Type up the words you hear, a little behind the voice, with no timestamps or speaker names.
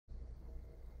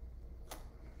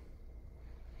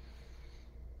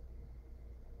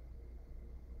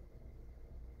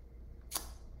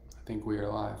think we are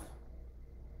live.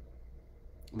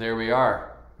 There we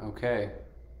are. Okay.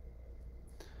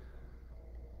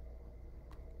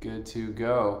 Good to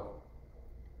go.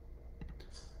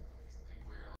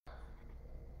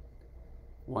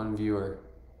 One viewer.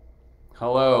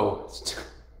 Hello. Is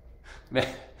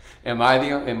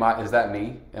that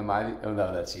me? Oh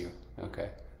no, that's you.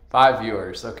 Okay. 5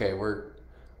 viewers. Okay, we're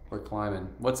climbing.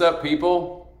 What's up,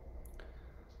 people?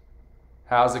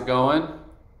 How's it going?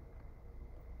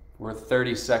 We're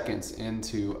 30 seconds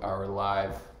into our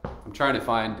live. I'm trying to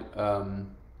find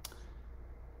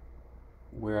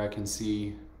where I can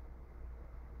see.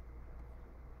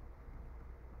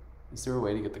 Is there a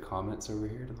way to get the comments over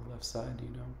here to the left side? Do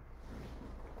you know?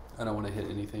 I don't want to hit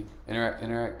anything.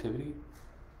 Interactivity?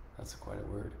 That's quite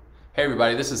a word. Hey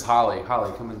everybody, this is Holly.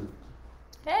 Holly, come in.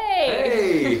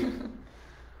 Hey! Hey!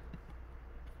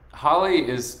 Holly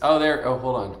is, hold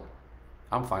on.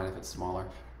 I'm fine if it's smaller.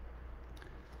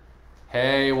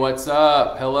 Hey, what's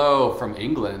up? Hello from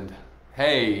England.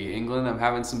 Hey, England, I'm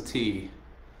having some tea.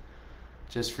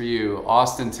 Just for you.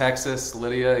 Austin, Texas.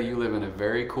 Lydia, you live in a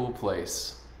very cool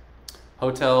place.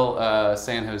 Hotel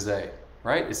San Jose,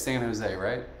 right? It's San Jose,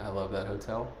 right? I love that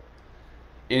hotel.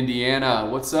 Indiana,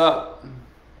 what's up?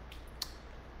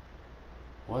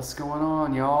 What's going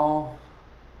on, y'all?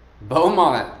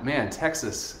 Beaumont, man,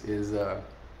 Texas is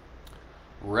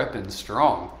repping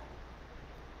strong.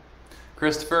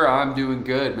 Christopher, I'm doing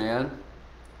good, man.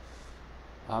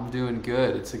 I'm doing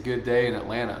good. It's a good day in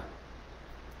Atlanta.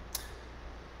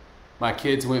 My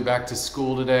kids went back to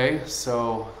school today,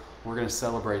 so we're going to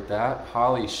celebrate that.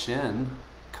 Holly Shin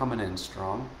coming in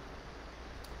strong.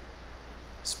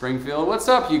 Springfield, what's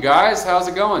up, you guys? How's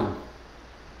it going?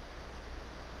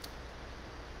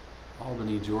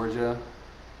 Albany, Georgia.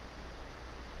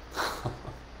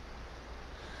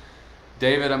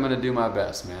 David, I'm going to do my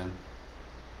best, man.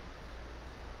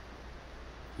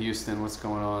 Houston, what's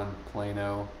going on?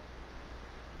 Plano.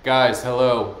 Guys,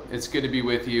 hello. It's good to be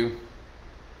with you.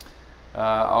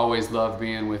 Always love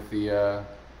being with the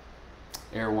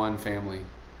Air One family.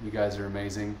 You guys are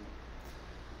amazing.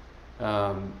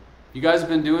 You guys have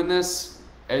been doing this.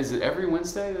 Is it every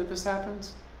Wednesday that this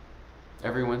happens?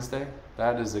 Every Wednesday?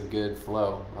 That is a good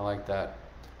flow. I like that.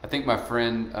 I think my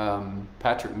friend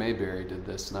Patrick Mayberry did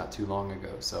this not too long ago.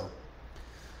 So,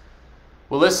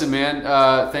 well, listen, man.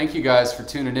 Thank you guys for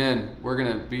tuning in. We're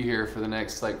gonna be here for the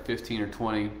next like 15 or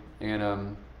 20,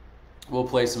 and we'll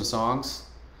play some songs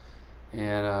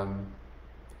and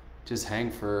just hang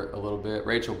for a little bit.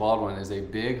 Rachel Baldwin is a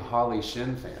big Holly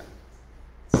Shin fan.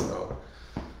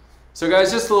 So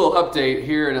guys, just a little update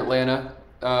here in Atlanta.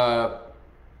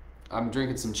 I'm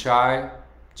drinking some chai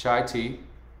tea.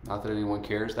 Not that anyone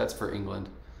cares. That's for England.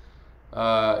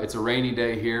 It's a rainy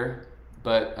day here,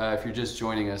 but if you're just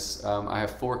joining us, I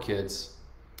have 4 kids.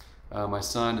 My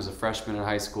son is a freshman in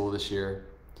high school this year,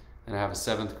 and I have a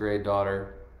 7th grade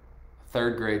daughter, a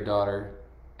 3rd grade daughter,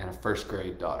 and a 1st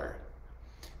grade daughter.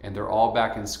 And they're all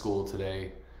back in school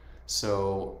today,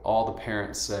 so all the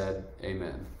parents said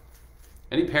amen.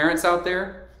 Any parents out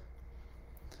there?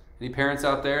 Any parents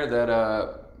out there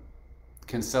that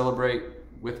can celebrate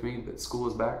with me that school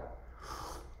is back?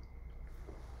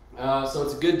 So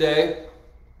it's a good day.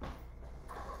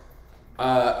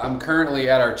 I'm currently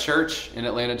at our church in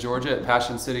Atlanta, Georgia, at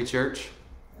Passion City Church.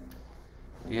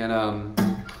 And I'm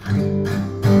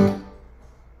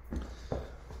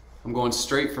going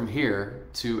straight from here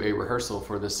to a rehearsal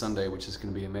for this Sunday, which is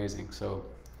going to be amazing. So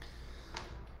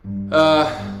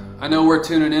I know we're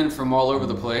tuning in from all over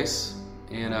the place,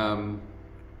 and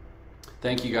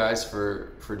thank you guys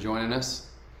for joining us.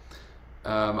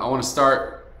 I want to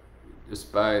start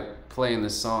just by playing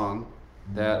this song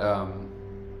that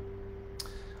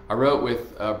I wrote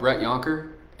with Brett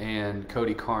Yonker and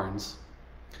Cody Carnes,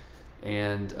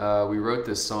 and we wrote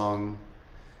this song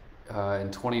in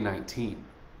 2019,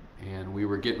 and we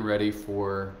were getting ready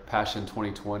for Passion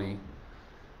 2020.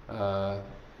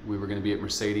 We were going to be at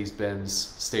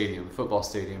Mercedes-Benz Stadium, football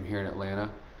stadium here in Atlanta,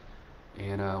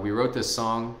 and we wrote this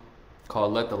song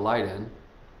called Let the Light In,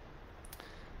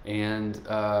 and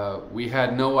we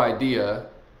had no idea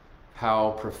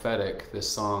how prophetic this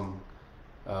song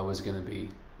was going to be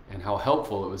and how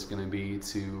helpful it was going to be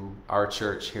to our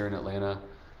church here in Atlanta.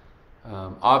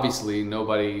 Obviously,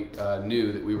 nobody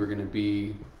knew that we were going to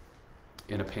be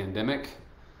in a pandemic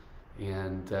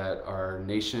and that our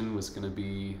nation was going to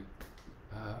be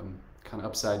kind of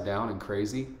upside down and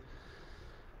crazy.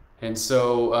 And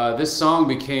so this song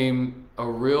became a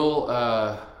real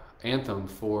anthem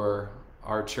for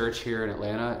our church here in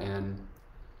Atlanta and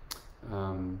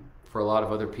for a lot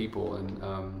of other people. And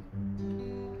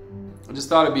I just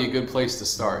thought it'd be a good place to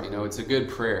start. It's a good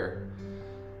prayer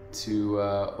to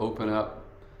open up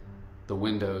the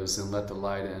windows and let the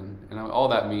light in. And all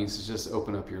that means is just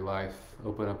open up your life,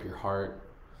 open up your heart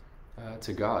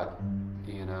to God.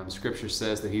 And Scripture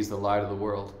says that He's the light of the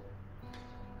world.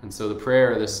 And so the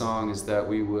prayer of this song is that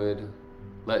we would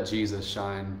let Jesus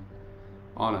shine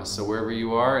on us. So wherever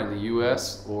you are in the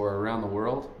U.S. or around the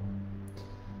world,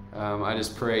 I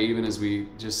just pray, even as we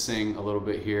just sing a little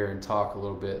bit here and talk a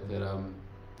little bit, that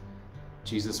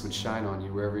Jesus would shine on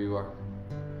you wherever you are.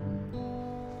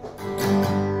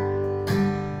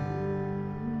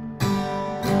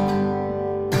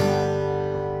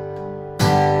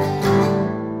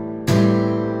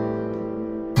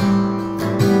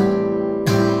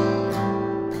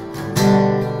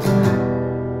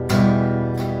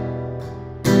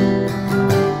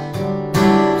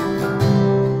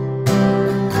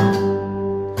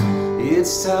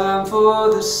 It's time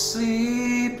for the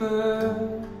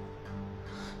sleeper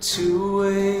to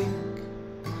wake.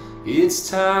 It's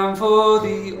time for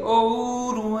the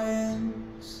old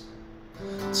winds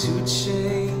to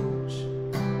change.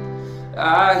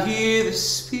 I hear the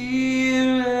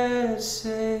Spirit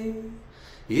say,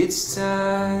 it's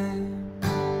time.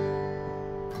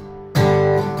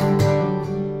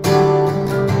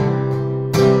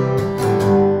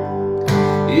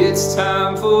 It's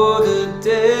time for the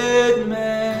dead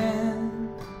man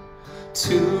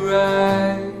to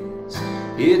rise.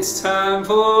 It's time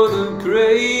for the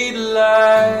great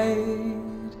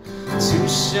light to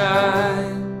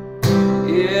shine.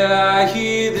 Yeah, I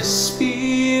hear the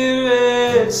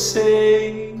Spirit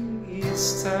say,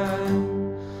 it's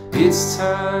time, it's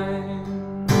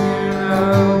time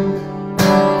now.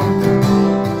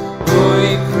 Oh,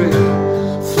 you pray.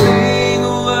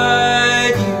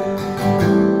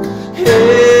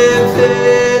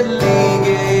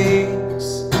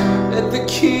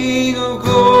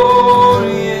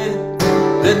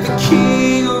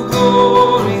 King of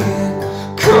glory,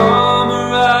 come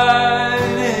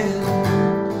riding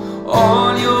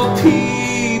on your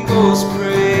people's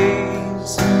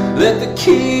praise. Let the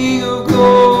King of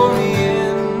glory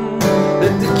in,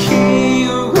 let the King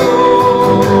of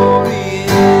glory in,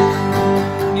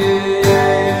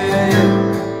 yeah.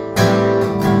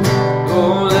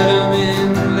 Oh, let him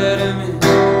in, let him in.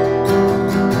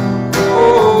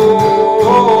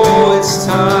 Oh, it's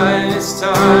time, it's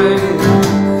time.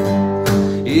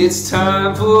 It's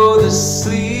time for the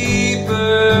sleeper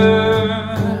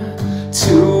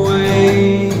to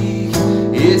wake.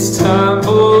 It's time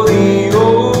for the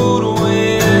old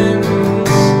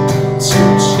winds to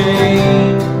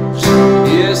change.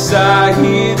 Yes, I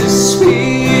hear the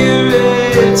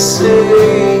Spirit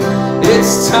say,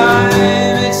 it's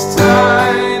time, it's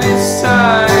time, it's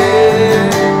time.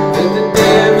 Let the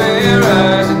dead man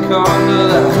rise and come to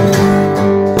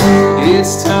life.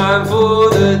 It's time for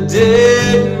the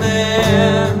dead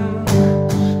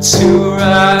to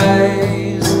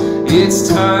rise. It's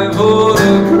time for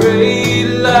the great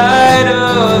light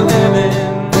of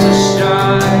heaven to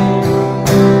shine.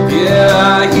 Yeah,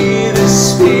 I hear the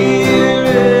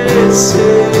Spirit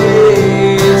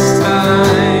say, it's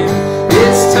time,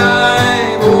 it's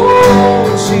time.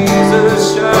 Oh,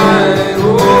 Jesus, shine,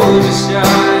 oh, just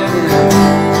shine.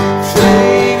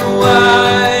 Flame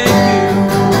white you,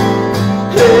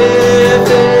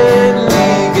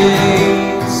 heavenly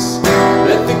gates.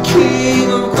 Let the King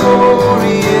of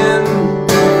glory in,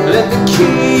 let the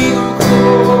King of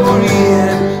glory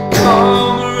in,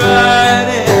 come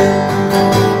riding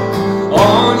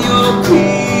on your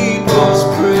people's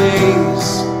praise.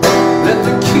 Let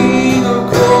the King of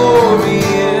glory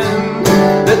in,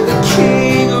 let the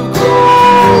King of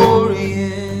glory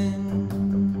in.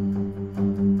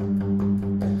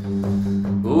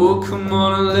 Oh, come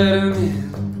on and let him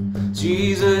in.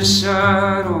 Jesus,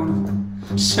 shine on him.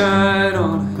 Shine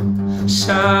on him,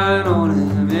 shine on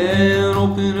him, and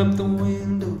open up the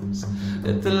windows.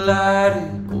 Let the light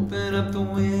in, open up the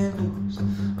windows.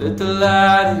 Let the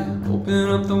light in, open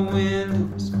up the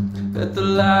windows. Let the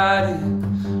light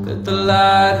in, let the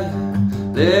light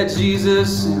in. Let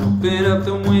Jesus in, open up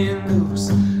the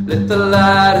windows. Let the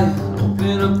light in,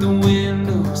 open up the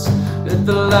windows. Let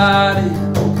the light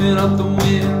in, open up the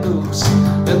windows.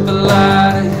 Let the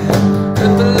light in,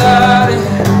 let the light in.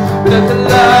 Let the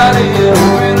light in,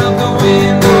 open up the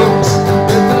windows.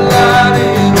 Let the light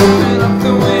in, open up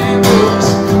the windows.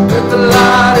 Let the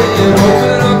light in,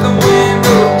 open up the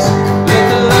windows. Let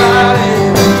the light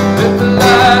in, let the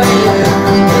light in,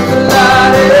 let the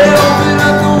light in, open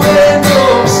up the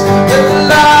windows. Let the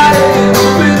light in,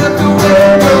 open up the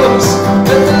windows.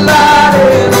 Let the light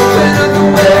in, open up the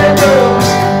windows.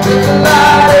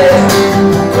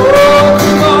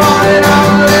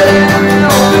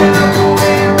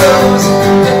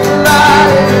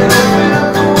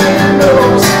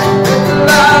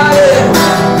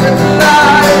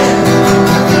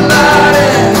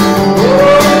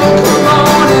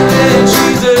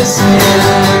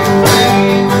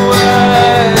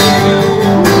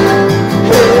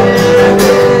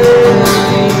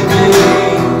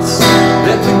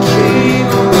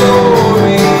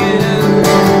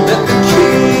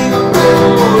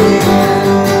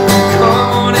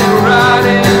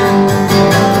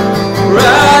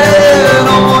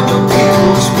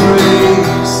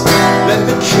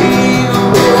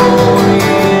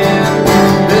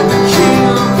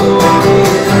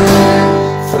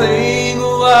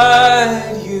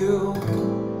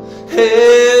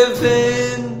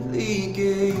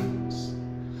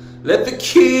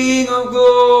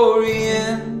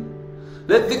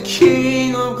 Let the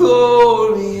King of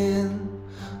Glory in.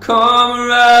 Come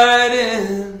right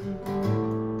in.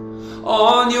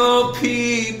 On your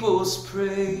people's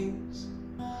praise.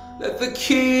 Let the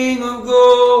King of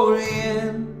Glory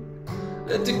in.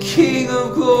 Let the King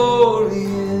of Glory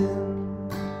in.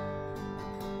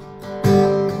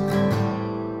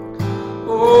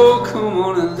 Oh, come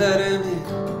on and let him in.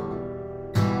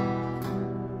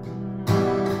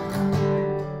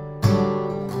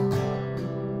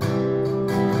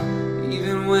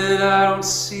 Even when I don't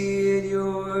see it,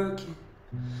 you're working.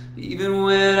 Even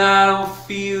when I don't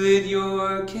feel it, you're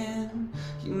working.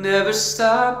 You never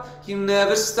stop working. You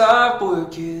never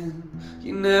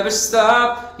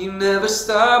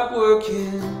stop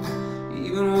working.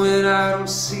 Even when I don't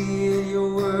see it,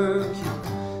 you're working.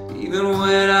 Even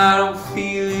when I don't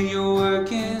feel it, you're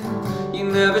working. You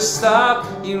never stop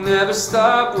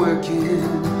working.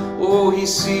 Oh, he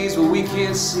sees what we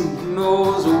can't see. He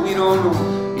knows what we don't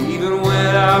know. Even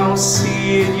when I don't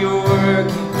see it, you're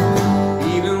working.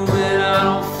 Even when I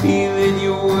don't feel it,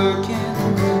 you're working.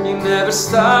 You never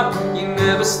stop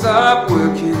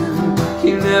working.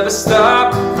 You never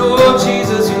stop, no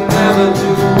Jesus, you never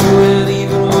do. And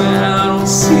even when I don't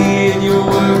see it, you're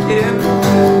working.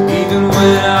 Even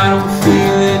when I don't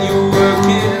feel it, you're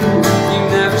working. You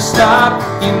never stop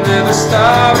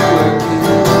working.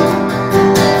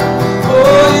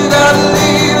 Oh, you gotta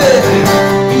believe it.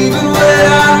 Even when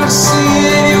I don't see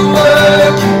it, you're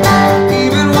working.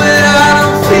 Even when I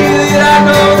don't feel it, I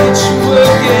know that you're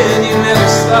working. You never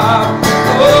stop,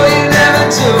 oh, you never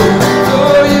do.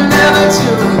 Oh, you never do.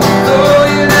 Oh,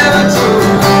 you never do.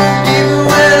 Even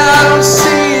when I don't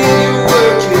see it, you're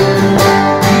working.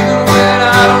 Even when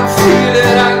I don't feel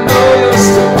it, I know you're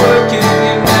still working.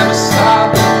 You never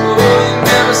stop. Oh, you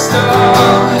never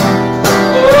stop.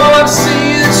 Oh, I'm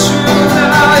seeing true now.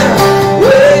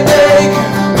 Waymaker,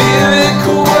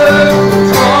 miracle worker,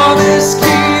 promise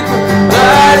keeper,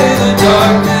 light in the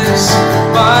darkness.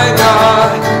 My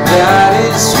God, that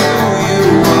is who you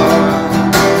are.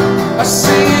 I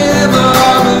see him, I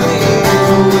believe.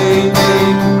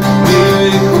 Waymaker,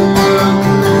 miracle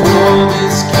worker,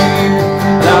 promise keeper,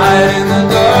 light in the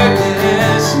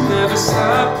darkness. You never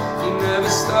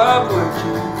stop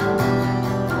working.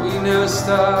 Oh, you never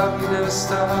stop, you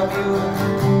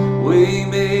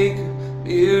Waymaker,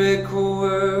 miracle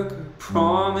worker,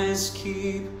 promise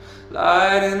keeper,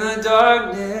 light in the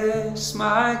darkness.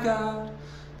 My God,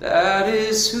 that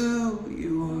is who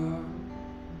you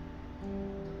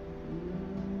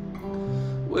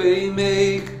are.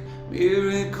 Waymaker,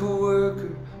 miracle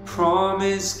worker,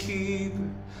 promise keeper.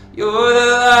 You're the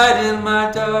light in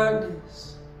my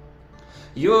darkness.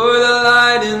 You're the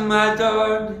light in my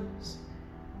darkness.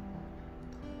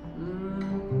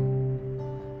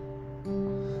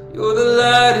 You're the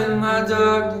light in my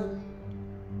darkness.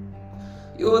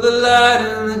 You're the light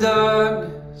in the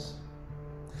darkness.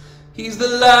 He's the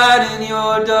light in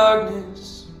your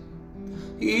darkness.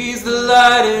 He's the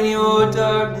light in your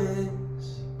darkness.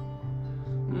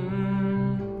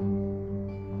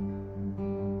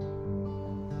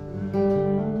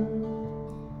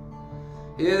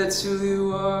 Yeah, that's who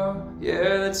you are.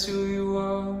 Yeah, that's who you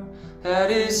are.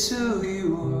 That is who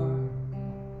you are.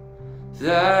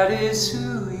 That is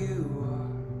who you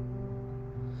are.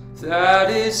 That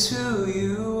is who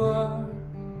you are.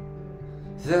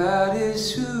 That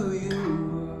is who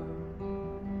you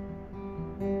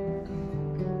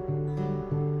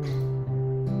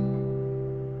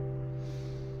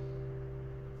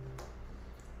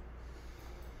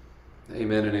are.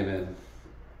 Amen and amen.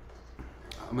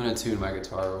 I'm going to tune my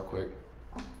guitar real quick.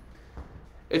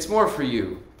 It's more for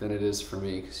you than it is for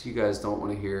me, because you guys don't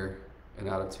want to hear an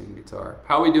out-of-tune guitar.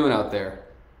 How are we doing out there?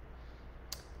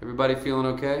 Everybody feeling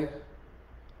okay?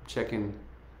 I'm checking.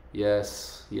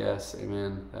 Yes, yes,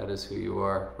 amen. That is who you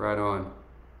are. Right on.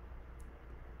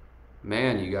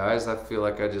 Man, you guys, I feel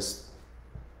like I just...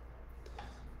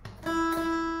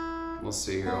 Let's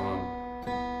see here. Hold on.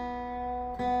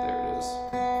 There it is.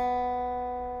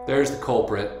 There's the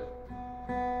culprit.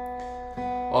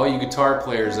 All you guitar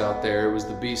players out there, it was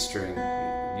the B string.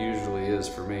 It usually is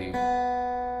for me.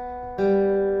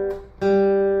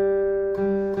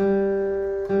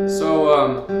 So,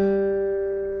 I'm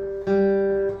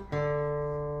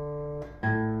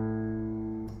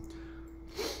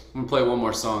gonna play one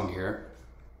more song here,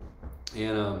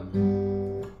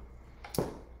 and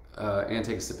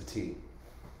take a sip of tea.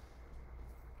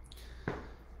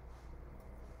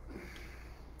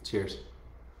 Cheers.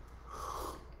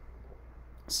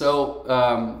 So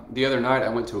the other night I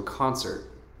went to a concert,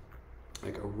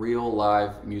 like a real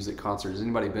live music concert. Has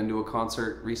anybody been to a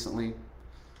concert recently?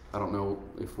 I don't know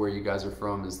if where you guys are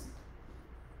from is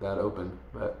that open.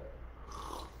 But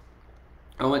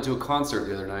I went to a concert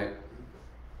the other night,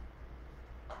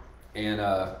 and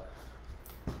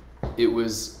it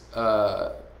was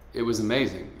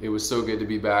amazing. It was so good to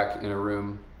be back in a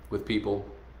room with people,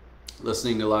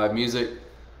 listening to live music.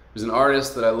 There's an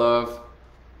artist that I love,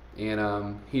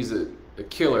 and he's a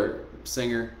killer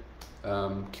singer,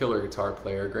 killer guitar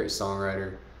player, great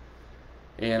songwriter.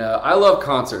 And I love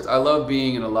concerts. I love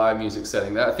being in a live music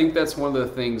setting. I think that's one of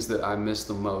the things that I miss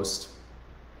the most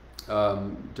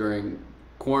during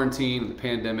quarantine, the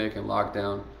pandemic, and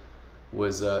lockdown,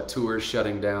 was tours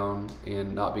shutting down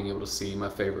and not being able to see my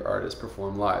favorite artists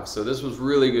perform live. So this was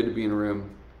really good to be in a room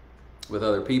with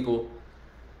other people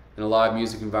in a live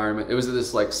music environment. It was at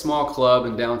this like small club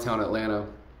in downtown Atlanta,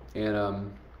 and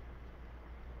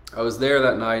I was there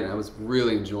that night and I was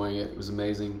really enjoying it. It was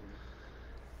amazing.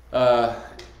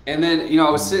 And then, I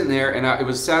was sitting there, and it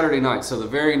was Saturday night, so the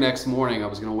very next morning I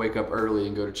was going to wake up early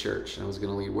and go to church, and I was going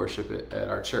to lead worship at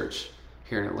our church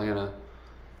here in Atlanta.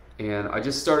 And I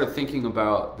just started thinking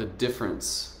about the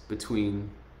difference between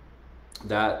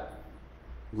that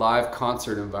live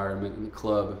concert environment in the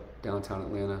club downtown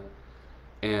Atlanta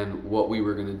and what we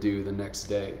were going to do the next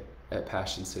day at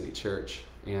Passion City Church.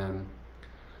 And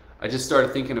I just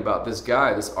started thinking about this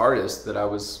guy, this artist that I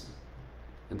was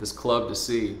at this club to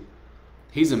see.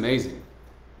 He's amazing,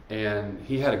 and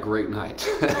he had a great night.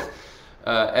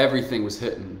 Everything was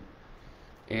hitting,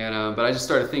 and but I just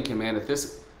started thinking, man,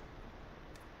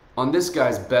 on this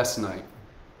guy's best night,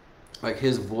 like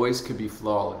his voice could be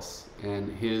flawless,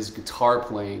 and his guitar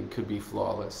playing could be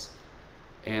flawless,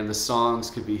 and the songs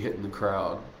could be hitting the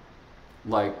crowd,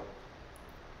 like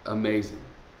amazing.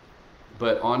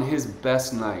 But on his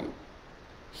best night,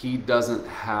 he doesn't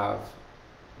have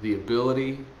the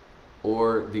ability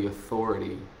or the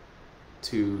authority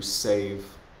to save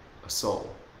a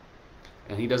soul.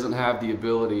 And he doesn't have the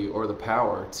ability or the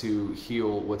power to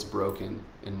heal what's broken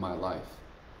in my life.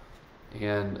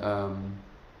 And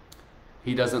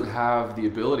he doesn't have the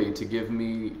ability to give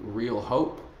me real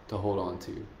hope to hold on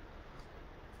to.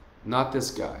 Not this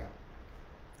guy.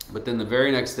 But then the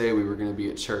very next day we were going to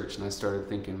be at church, and I started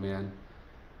thinking, man,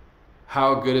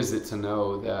 how good is it to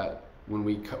know that when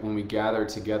we gather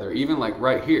together, even like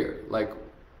right here, like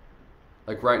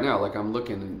right now, like I'm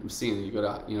looking and I'm seeing that you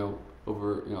got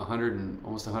over 100 and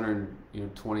almost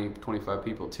 120, 25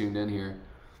 people tuned in here.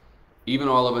 Even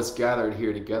all of us gathered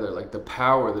here together, like the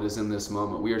power that is in this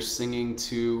moment. We are singing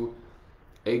to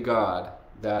a God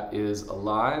that is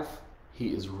alive. He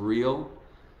is real.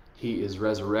 He is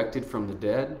resurrected from the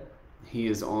dead. He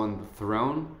is on the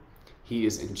throne. He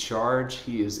is in charge.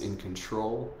 He is in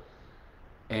control.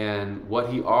 And what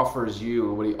he offers you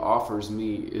and what he offers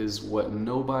me is what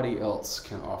nobody else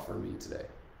can offer me today.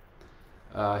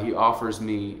 He offers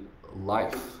me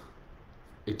life,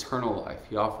 eternal life.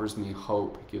 He offers me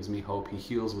hope. He gives me hope. He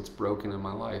heals what's broken in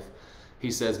my life.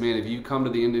 He says, man, if you come to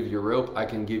the end of your rope, I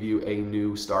can give you a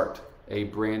new start, a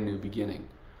brand new beginning.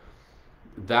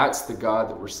 That's the God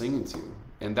that we're singing to.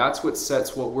 And that's what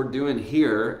sets what we're doing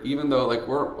here, even though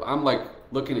I'm like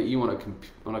looking at you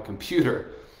on a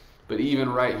computer. But even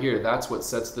right here, that's what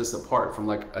sets this apart from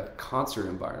like a concert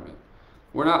environment.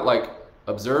 We're not like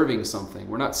observing something.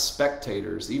 We're not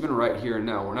spectators. Even right here and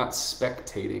now, we're not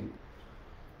spectating.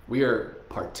 We are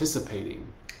participating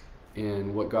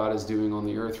in what God is doing on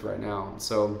the earth right now. And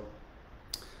so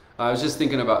I was just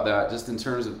thinking about that, just in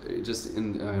terms of, just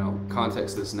in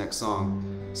context of this next song.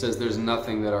 It says there's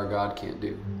nothing that our God can't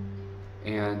do.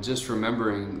 And just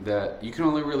remembering that you can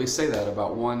only really say that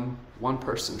about one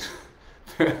person.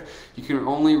 You can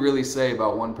only really say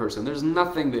about one person, there's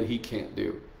nothing that he can't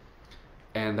do.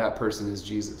 And that person is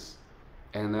Jesus.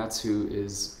 And that's who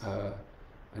is,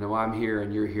 I know I'm here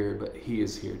and you're here, but he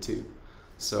is here too.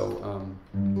 So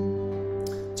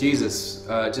Jesus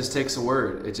just takes a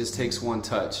word. It just takes one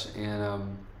touch.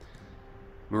 And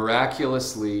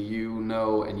miraculously, you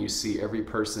know and you see every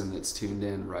person that's tuned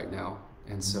in right now.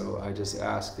 And so I just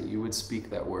ask that you would speak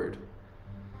that word,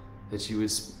 that you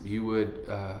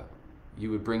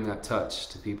would bring that touch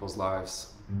to people's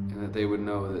lives, and that they would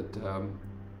know that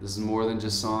this is more than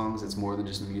just songs, it's more than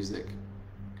just music.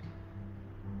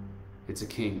 It's a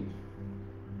king.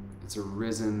 It's a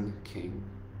risen king.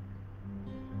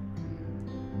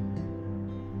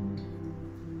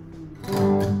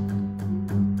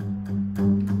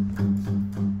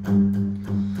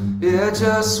 Yeah,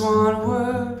 just one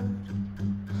word.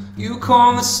 You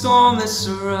calm the storm that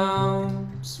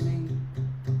surrounds me.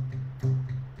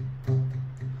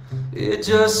 Yeah,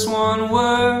 just one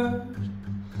word.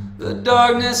 The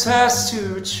darkness has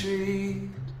to retreat.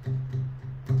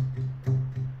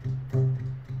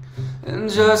 And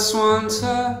just one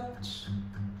touch,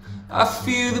 I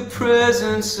feel the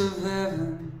presence of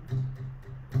heaven.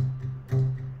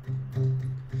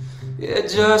 Yeah,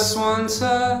 just one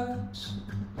touch,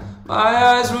 my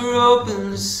eyes were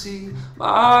open to see. My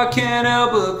heart can't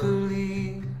help but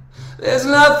believe. There's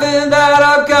nothing that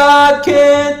our God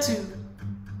can't do.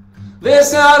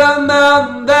 There's not a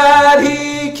mountain that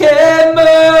He can't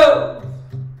move.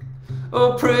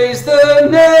 Oh, praise the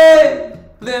name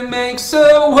that makes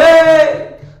a way.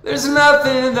 There's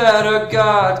nothing that our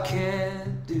God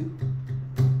can't do.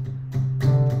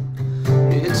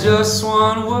 It's just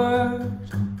one word,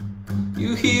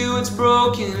 you heal what's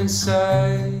broken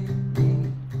inside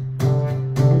me.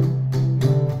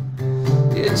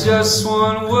 It's just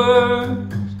one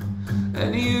word,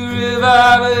 and you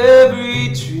revive every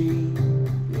dream.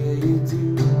 Yeah, you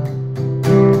do.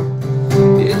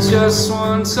 It's just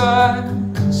one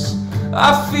touch,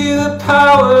 I feel the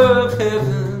power of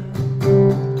heaven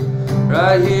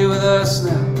right here with us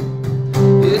now.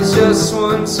 It's just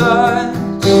one touch,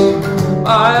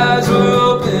 my eyes were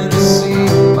open to see.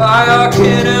 My heart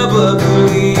can't help but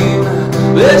believe.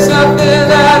 There's nothing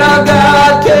that our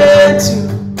God can't do.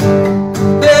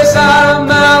 There's not a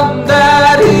mountain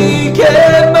that He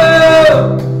can't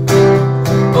move.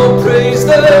 Oh, praise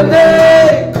the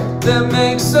name that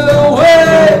makes a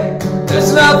way.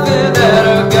 There's nothing that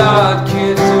our God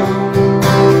can't do.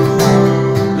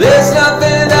 There's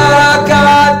nothing that our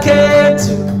God can't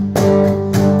do.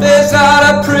 There's not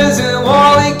a prison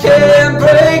wall He can't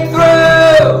break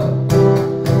through.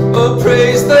 Oh,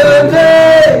 praise the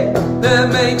name that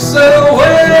makes a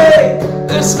way.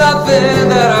 There's nothing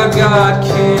that our God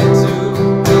can't do.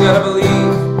 You gotta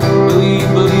believe, believe,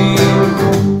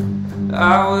 believe.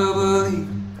 I will believe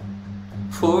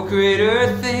for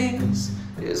greater things.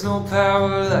 There's no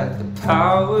power like the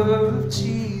power of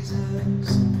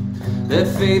Jesus. Let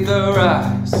faith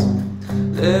arise,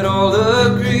 let all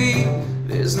agree.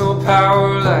 There's no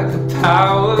power like the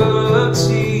power of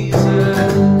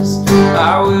Jesus.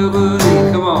 I will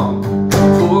believe, come on,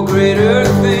 for greater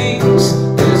things.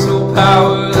 There's no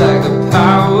power like the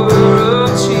power of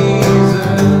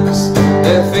Jesus.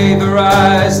 Let faith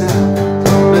arise now,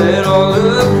 let all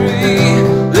agree.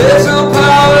 There's no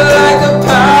power like the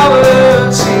power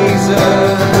of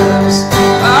Jesus.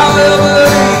 I will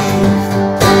believe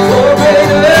for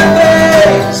greater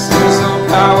things. There's no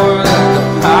power like the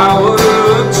power of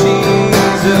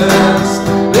Jesus.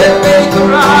 Let faith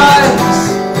arise,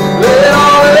 let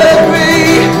all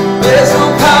agree. There's no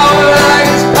power like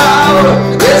His power.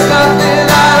 There's nothing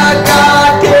that our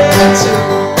God can't do.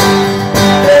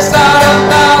 There's not a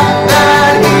mountain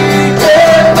that He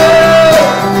can't move.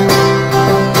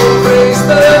 Oh, praise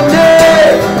the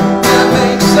name that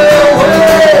makes a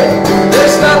way.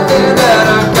 There's nothing that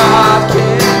our God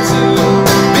can't do.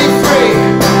 Be free.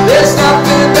 There's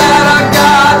nothing that our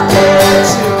God can't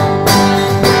do.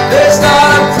 There's not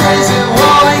a prison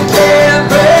wall He can't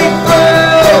break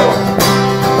through.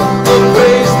 Oh,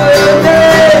 praise the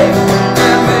name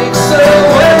that makes a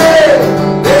way.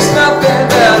 There's nothing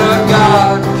that our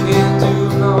God can't do,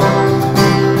 no.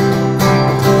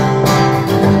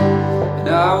 And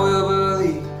I will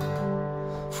believe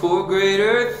for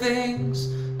greater things.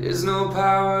 There's no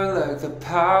power like the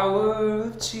power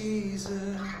of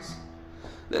Jesus.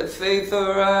 Let faith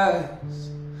arise,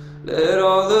 let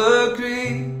all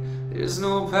agree. There's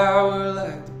no power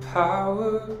like the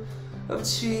power of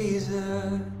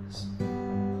Jesus.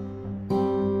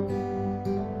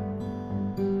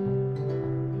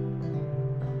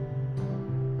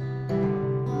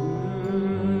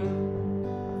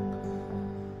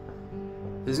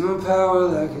 There's no power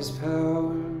like His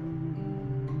power.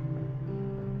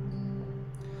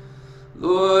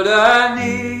 Lord, I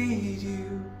need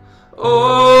You.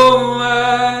 Oh,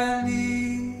 I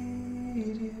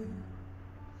need You.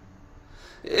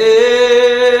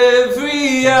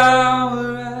 Every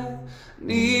hour I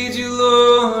need You,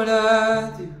 Lord,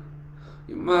 I do.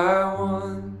 You're my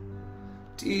one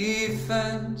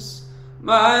defense,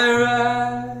 my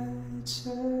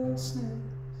righteousness.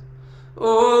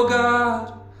 Oh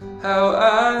God, how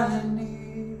I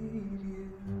need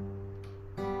You.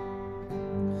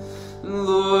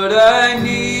 Lord, I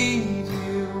need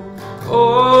You.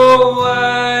 Oh,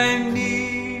 I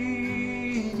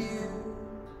need You.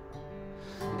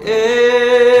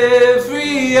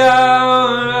 Every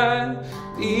hour I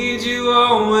need You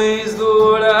always,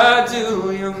 Lord, I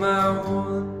do. You're my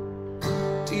one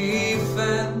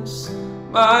defense,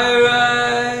 my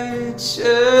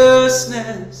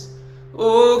righteousness.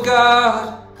 Oh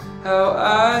God, how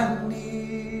I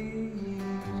need You.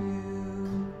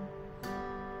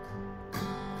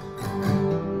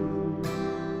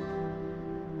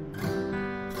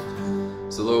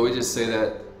 So Lord, we just say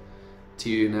that to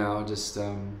you now, just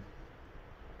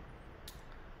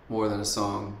more than a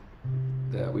song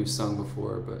that we've sung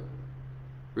before, but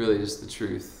really just the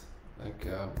truth. Like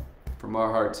from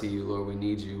our heart to you, Lord, we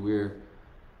need you. We're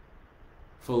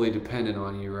fully dependent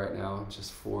on you right now,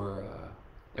 just for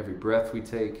every breath we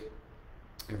take,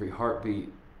 every heartbeat,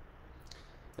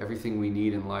 everything we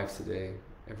need in life today,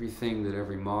 everything that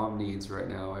every mom needs right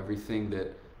now, everything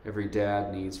that every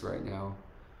dad needs right now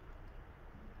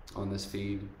on this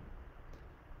feed,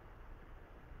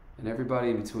 and everybody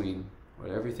in between. But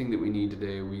everything that we need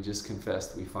today, we just confess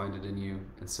that we find it in you.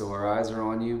 And so our eyes are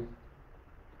on you,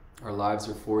 our lives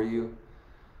are for you.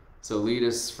 So lead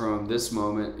us from this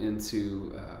moment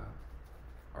into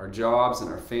our jobs and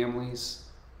our families,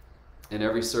 in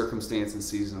every circumstance and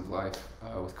season of life,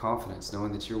 with confidence,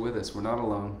 knowing that you're with us. We're not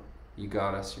alone. You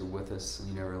got us, you're with us, and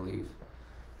you never leave.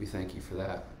 We thank you for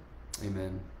that.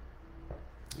 Amen.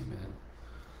 Amen.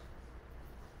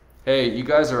 Hey, you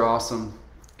guys are awesome.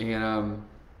 And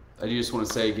I just want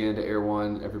to say again to Air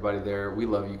One, everybody there, we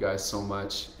love you guys so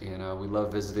much. And we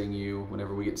love visiting you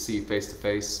whenever we get to see you face to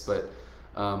face. But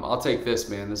I'll take this,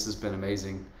 man. This has been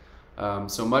amazing.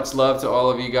 So much love to all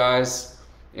of you guys.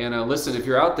 And listen, if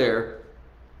you're out there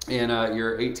and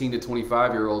you're 18 to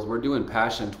 25-year-olds, we're doing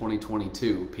Passion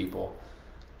 2022, people.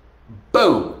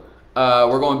 Boom!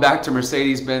 We're going back to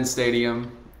Mercedes-Benz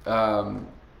Stadium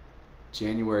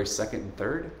January 2nd and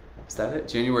 3rd. Is that it?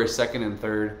 January 2nd and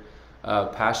 3rd.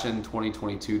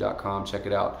 Passion2022.com. Check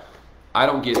it out. I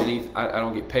don't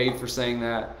get paid for saying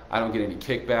that. I don't get any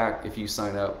kickback if you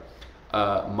sign up.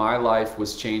 My life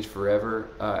was changed forever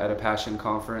at a Passion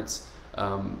conference.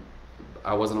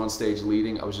 I wasn't on stage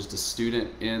leading. I was just a student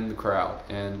in the crowd,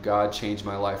 and God changed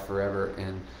my life forever.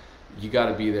 And you got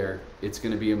to be there. It's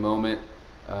going to be a moment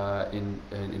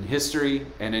in history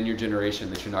and in your generation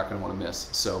that you're not going to want to miss.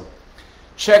 So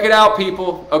check it out,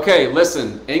 people. Okay,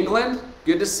 listen, England,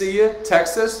 good to see you.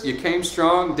 Texas, you came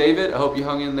strong. David, I hope you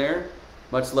hung in there.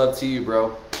 Much love to you,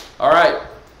 bro. All right,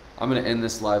 I'm going to end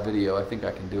this live video. I think I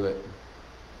can do it.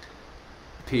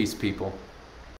 Peace, people.